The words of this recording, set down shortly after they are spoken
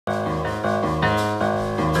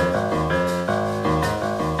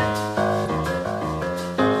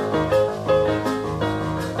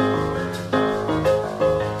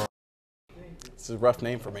is a rough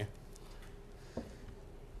name for me. You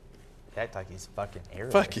act like he's fucking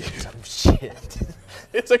Arabic. Fuck you. Some shit.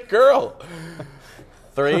 It's a girl.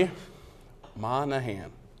 3,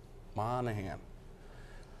 Monahan.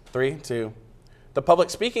 3, 2. The public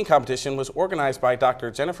speaking competition was organized by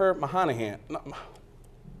Dr. Jennifer Mahanahan.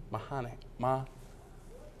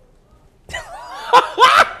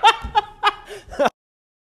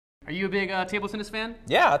 Are you a big table tennis fan?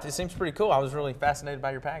 Yeah, it seems pretty cool. I was really fascinated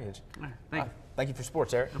by your package. Thank you. Thank you for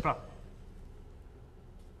sports, Eric. No problem.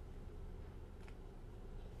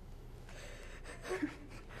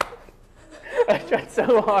 I tried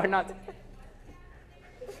so hard not to.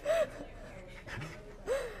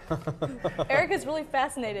 Eric is really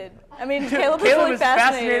fascinated. I mean, Caleb is really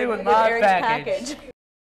fascinated with my Eric's package.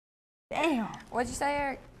 Damn. What'd you say,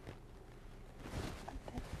 Eric?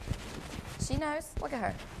 She knows. Look at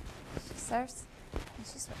her. She serves.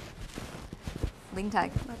 She's lean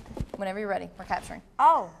tag. Whenever you're ready, we're capturing.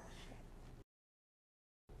 Oh.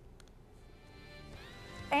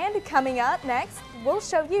 And coming up next, we'll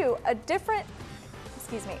show you a different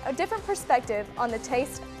perspective on the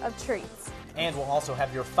taste of treats. And we'll also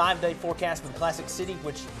have your 5-day forecast for the Classic City,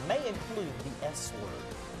 which may include the S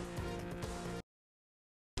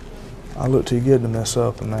word. I look too good to mess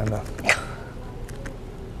up, Amanda.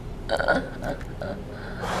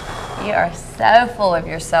 You are so full of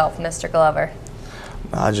yourself, Mr. Glover.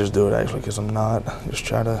 I just do it actually because I'm not. Just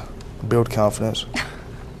try to build confidence.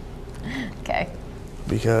 Okay.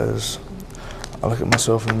 Because I look at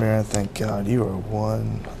myself in the mirror and think, God, you are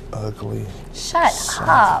one ugly Shut son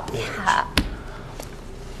up. of a bitch.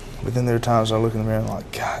 But then there are times I look in the mirror and I'm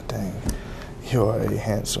like, God dang, you are a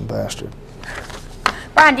handsome bastard.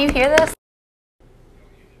 Brian, do you hear this?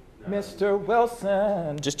 Mr.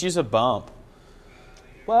 Wilson, Just use a bump.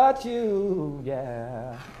 what you,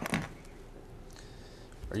 yeah.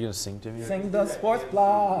 Are you going to sing to me? Sing the sports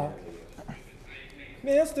block.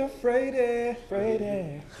 Mr. Frady.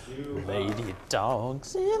 Lady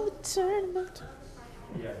Dogs in the tournament.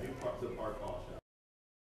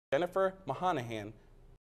 Jennifer Mahanahan.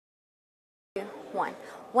 1.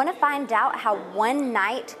 Want to find out how one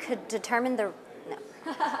night could determine the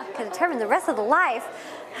rest of the life?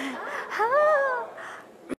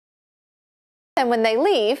 And when they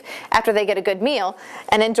leave, after they get a good meal,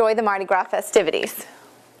 and enjoy the Mardi Gras festivities.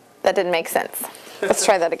 That didn't make sense. Let's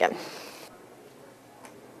try that again.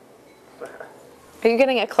 Are you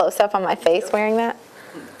getting a close-up on my face wearing that?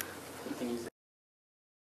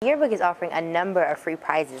 The yearbook is offering a number of free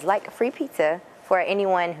prizes, like free pizza for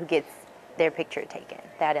anyone who gets their picture taken.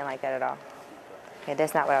 I didn't like that at all. Yeah,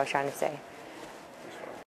 that's not what I was trying to say.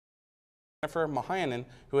 Jennifer Mohanan,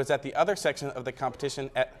 who is at the other section of the competition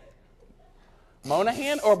at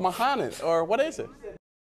Monahan or Mohanan, or what is it?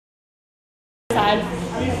 I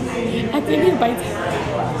think he bites.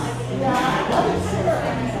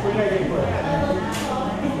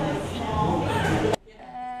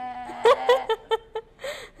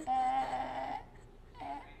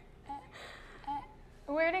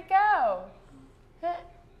 Where'd it go?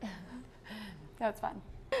 That's fun.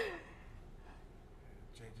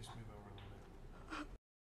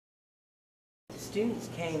 Students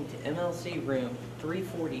came to MLC room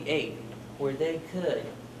 348 where they could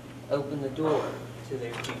open the door to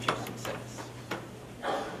their future success.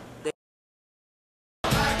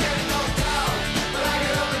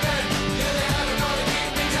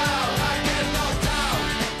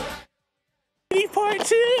 Part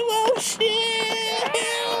 2, oh shit!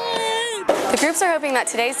 The groups are hoping that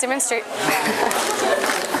today's demonstration...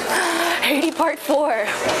 80 part 4.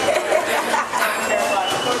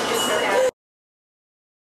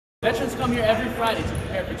 Veterans come here every Friday to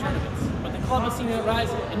prepare for tournaments, but the club has seen a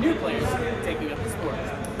rise in new players taking up the sport.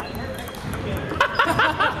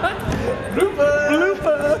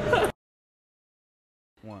 Blooper.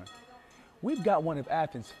 1. We've got one of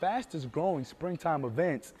Athens' fastest growing springtime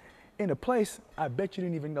events in a place I bet you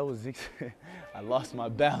didn't even know was existed. I lost my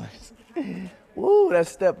balance. Woo, that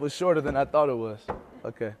step was shorter than I thought it was.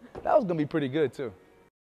 Okay, that was gonna be pretty good too.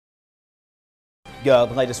 Go,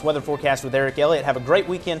 the latest weather forecast with Eric Elliott. Have a great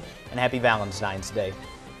weekend and happy Valentine's Day.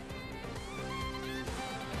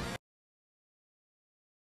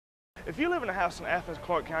 If you live in a house in Athens,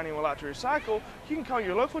 Clark County and would like to recycle, you can call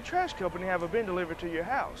your local trash company and have a bin delivered to your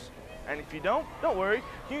house. And if you don't worry,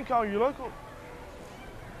 you can call your local...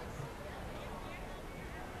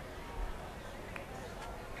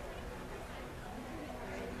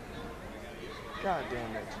 God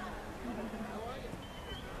damn it.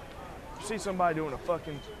 See somebody doing a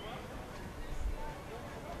fucking...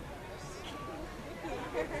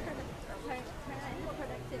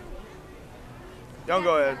 Don't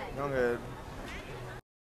go ahead. Don't go ahead.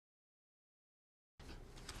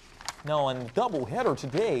 Now, on double header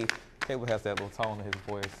today, Caleb has that little tone in his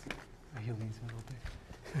voice. He leans in a little bit.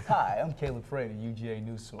 Hi, I'm Caleb Frater, UGA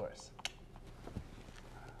Newsource.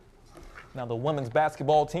 Now, the women's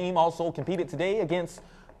basketball team also competed today against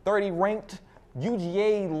 30-ranked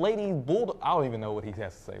UGA Ladies Bulldog. I don't even know what he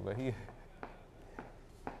has to say, but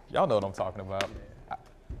y'all know what I'm talking about. Yeah.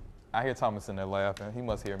 I hear Thomas in there laughing. He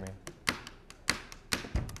must hear me.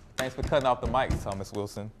 Thanks for cutting off the mic, Thomas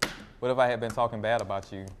Wilson. What if I had been talking bad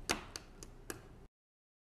about you?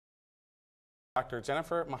 Dr.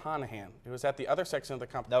 Jennifer Mahanahan, who was at the other section of the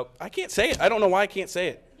company. Nope. I can't say it. I don't know why I can't say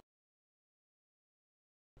it.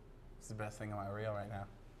 It's the best thing on my reel right now.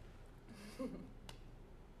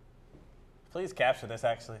 Please capture this,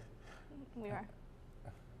 actually. We are.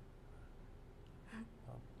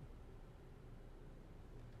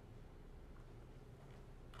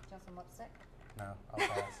 Just some lipstick? No, I'll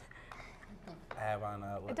pass. I have on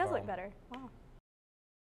a lip It does balm. look better. Wow.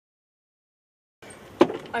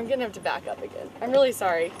 I'm gonna have to back up again. I'm really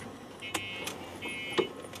sorry.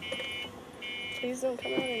 Please don't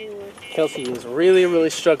come out anymore. Kelsey is really, really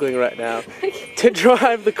struggling right now to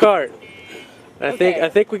drive the cart. I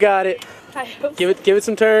think we got it. I hope Give it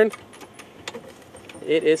some turn.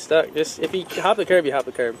 It is stuck. Just if you hop the curb, you hop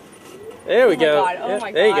the curb. There we go. God. Oh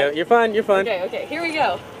my there you God. go. You're fine. You're fine. Okay, here we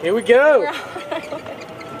go. Here we go.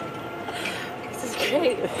 This is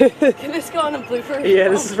great. Can this go on a blooper? Yeah,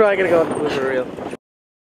 this is probably gonna go on the blooper reel.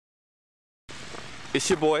 It's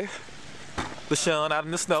your boy, LaShawn, out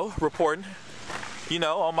in the snow, reporting. You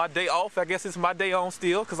know, on my day off, I guess it's my day on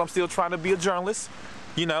still, because I'm still trying to be a journalist.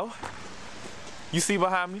 You know, you see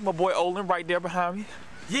behind me, my boy Olin right there behind me.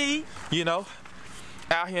 Yee! You know,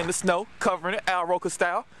 out here in the snow, covering it, Al Roker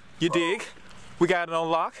style. You dig? We got it on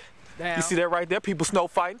lock. Down. You see that right there? People snow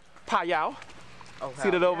fighting. Pow-yow. Oh,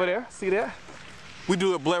 see that over there? See that? We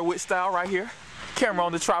do it Blair Witch style right here. Camera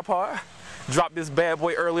on the tripod. Dropped this bad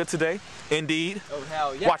boy earlier today. Indeed. Oh,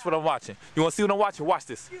 hell yeah. Watch what I'm watching. You want to see what I'm watching? Watch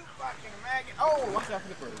this. You fucking maggot. Oh, watch out for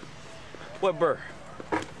the bird. What bird?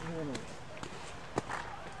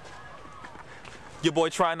 Your boy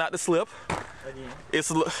trying not to slip. Again. It's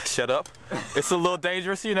a little, shut up. It's a little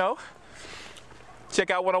dangerous, you know. Check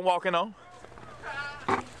out what I'm walking on.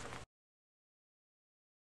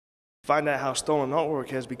 Find out how stolen artwork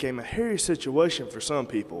has become a hairy situation for some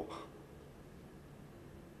people.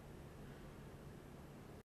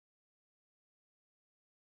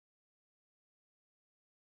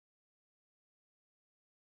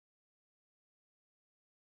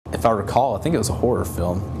 If I recall, I think it was a horror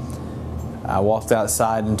film. I walked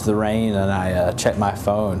outside into the rain and I checked my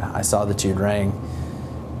phone. I saw that you'd rang.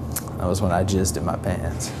 That was when I jizzed in my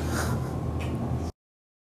pants.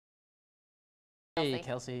 Hey,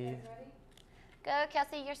 Kelsey. Go,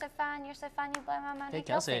 Kelsey. You're so fine. You're so fine. You blow my mind. Hey,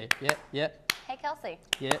 Kelsey. Yep. Hey, Kelsey.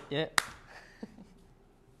 Yep.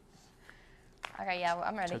 Okay, yeah, well,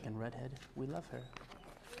 I'm ready. Token redhead. We love her.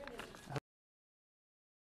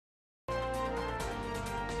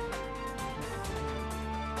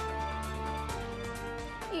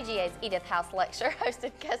 UGA's Edith House Lecture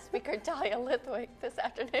hosted guest speaker Dahlia Lithwick this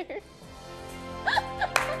afternoon.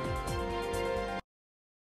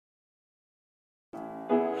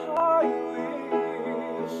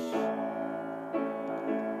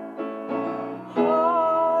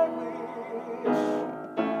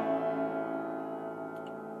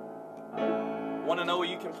 Want to know where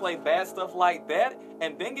you can play bad stuff like that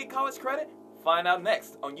and then get college credit? Find out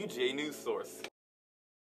next on UGA Newsource.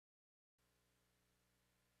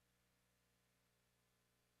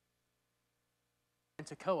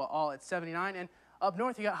 And Toccoa all at 79, and up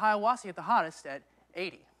north you got Hiawassee at the hottest at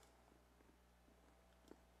 80.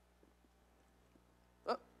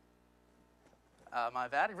 My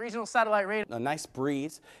bad. Regional satellite radio. A nice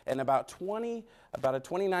breeze and about a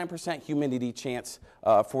 29% humidity chance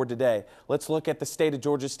for today. Let's look at the state of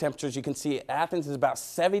Georgia's temperatures. You can see Athens is about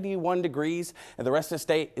 71 degrees, and the rest of the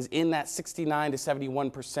state is in that 69 to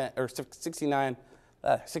 71%, or 69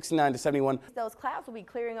 to 71. Those clouds will be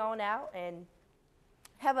clearing on out and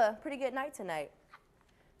have a pretty good night tonight.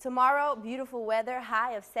 Tomorrow, beautiful weather,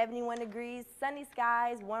 high of 71 degrees, sunny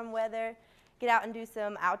skies, warm weather. Get out and do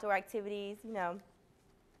some outdoor activities, you know.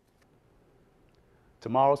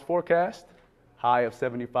 Tomorrow's forecast, high of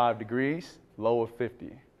 75 degrees, low of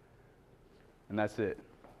 50. And that's it.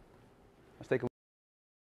 Let's take a look.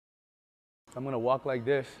 I'm gonna walk like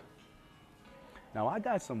this. Now I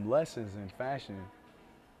got some lessons in fashion,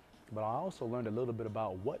 but I also learned a little bit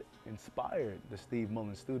about what inspired the Steve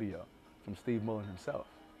Mullen studio from Steve Mullen himself.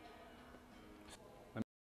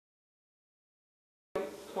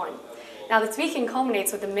 One. Now this weekend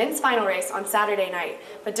culminates with the men's final race on Saturday night,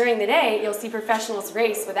 but during the day you'll see professionals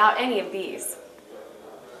race without any of these.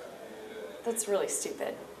 That's really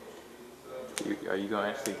stupid. Are you going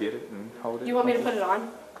to actually get it and hold it? You want me to put it on?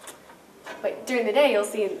 But during the day you'll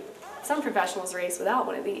see some professionals race without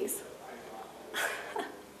one of these.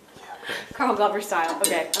 Carl Glover style.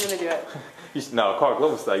 Okay, I'm going to do it. No, Carl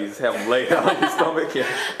Glover style, you just have them lay down on your stomach. Yeah.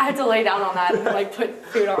 I have to lay down on that and like put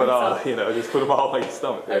food on myself. Just put them all on your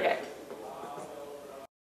stomach there. Okay.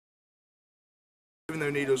 Even though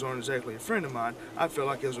needles aren't exactly a friend of mine, I feel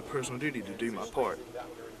like it was a personal duty to do my part.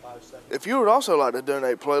 If you would also like to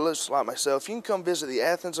donate platelets like myself, you can come visit the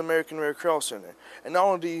Athens American Red Cross Center. And not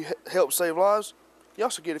only do you help save lives, you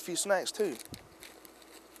also get a few snacks too.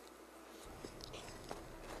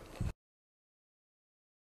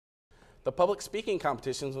 The public speaking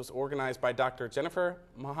competition was organized by Dr. Jennifer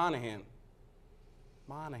Monahan.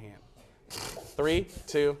 3,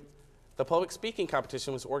 2. The public speaking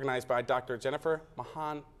competition was organized by Dr. Jennifer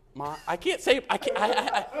Monahan. I can't say. I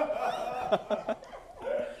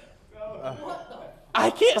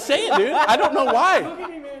can't say it, dude. I don't know why.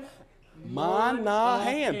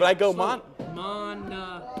 Monahan, but I go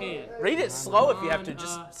Monahan. Read it slow if you have to.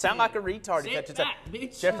 Just sound like a retard if you have to.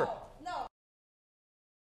 Jennifer.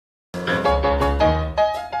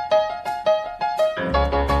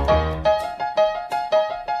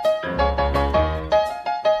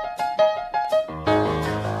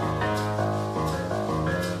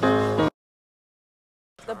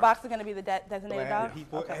 The box is going to be the designated dog?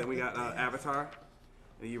 Okay. Then we got Avatar.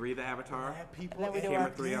 You read the Avatar. And then we do Camera our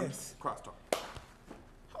 3 on yes. crosstalk.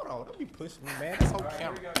 Hold on, don't be pushing me, man. This whole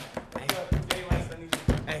camera.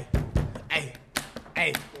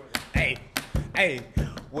 Hey.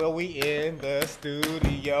 Well, we in the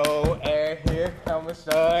studio, and here comes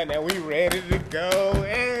Sean, and we ready to go.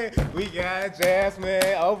 And we got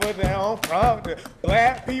Jasmine over there on prompter.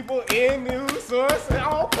 Black people in Newsource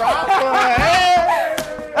on prompter. Hey!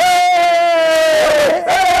 Hey!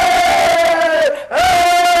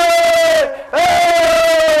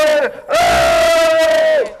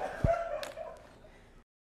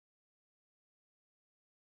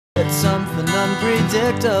 It's something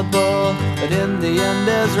unpredictable, but in the end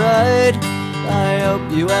is right. I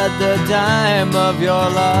hope you had the time of your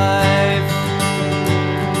life.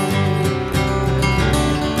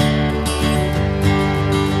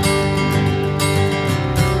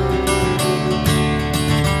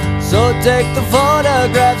 So take the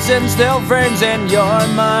photographs and still frames in your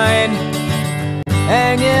mind,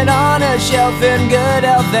 hanging on a shelf in good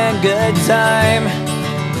health and good time.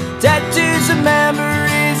 Tattoos and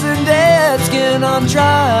memories and dead skin on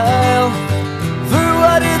trial. For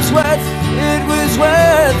what it's worth, it was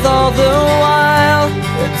worth all the while.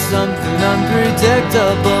 It's something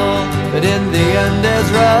unpredictable, but in the end is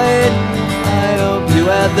right. I hope you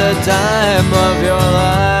had the time of your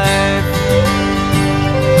life.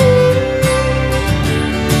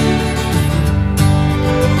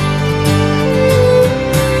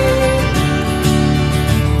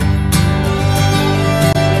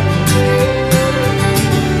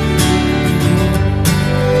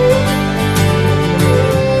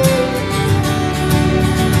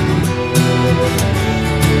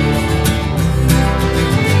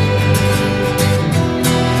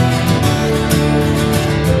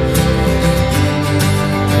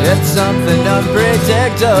 It's something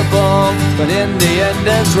unpredictable, but in the end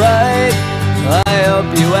it's right. I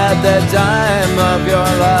hope you had the time of your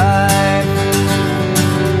life.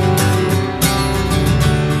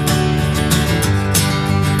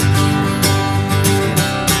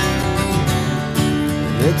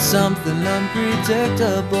 It's something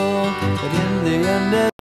unpredictable, but in the end it's